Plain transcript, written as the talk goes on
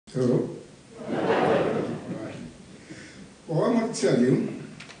Hello? Right. Well, I want to tell you,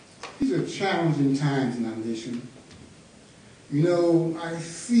 these are challenging times in our nation. You know, I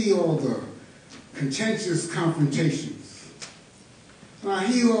see all the contentious confrontations, and I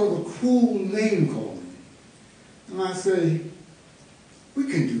hear all the cruel name-calling, and I say, we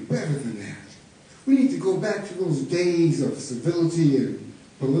can do better than that. We need to go back to those days of civility and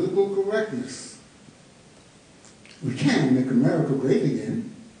political correctness. We can make America great again,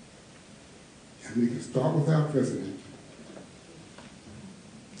 and we can start with our president.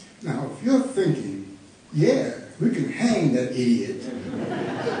 Now, if you're thinking, yeah, we can hang that idiot,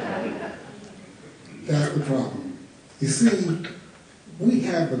 that's the problem. You see, we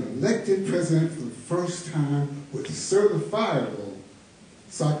have an elected president for the first time with certifiable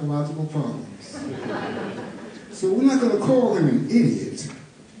psychological problems. So we're not going to call him an idiot.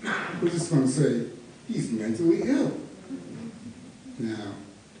 We're just going to say he's mentally ill. Now,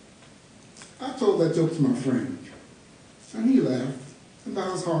 I told that joke to my friend, and he laughed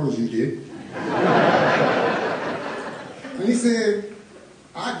about as hard as you did. And he said,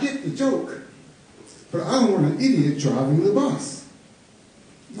 I get the joke, but I don't want an idiot driving the bus.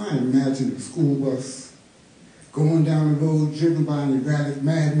 I imagine a school bus going down the road, driven by an erratic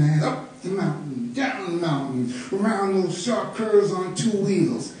madman, up the mountain, down the mountain, around those sharp curves on two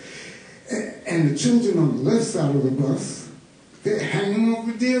wheels. And the children on the left side of the bus, they're hanging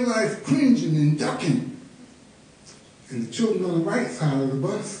on for dear life, cringing and ducking. And the children on the right side of the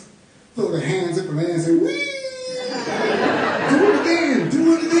bus throw their hands up in the air and say, whee! Do it again,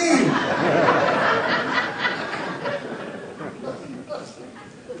 do it again.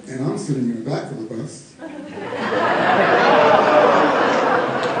 And I'm sitting in the back of the bus.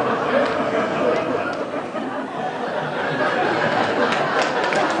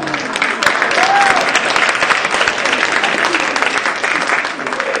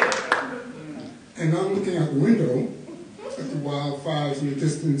 And I'm looking out the window at the wildfires in the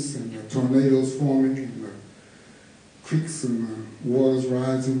distance and the tornadoes forming and the creeks and the waters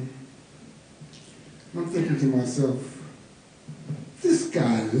rising. And I'm thinking to myself, this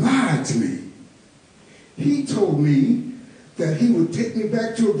guy lied to me. He told me that he would take me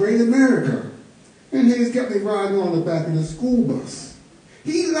back to a great America. And he's got me riding on the back of the school bus.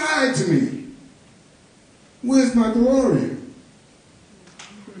 He lied to me. Where's my DeLorean?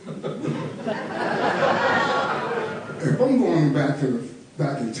 If I'm going back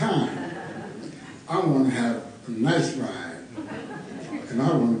in time, I want to have a nice ride, and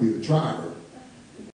I want to be the driver.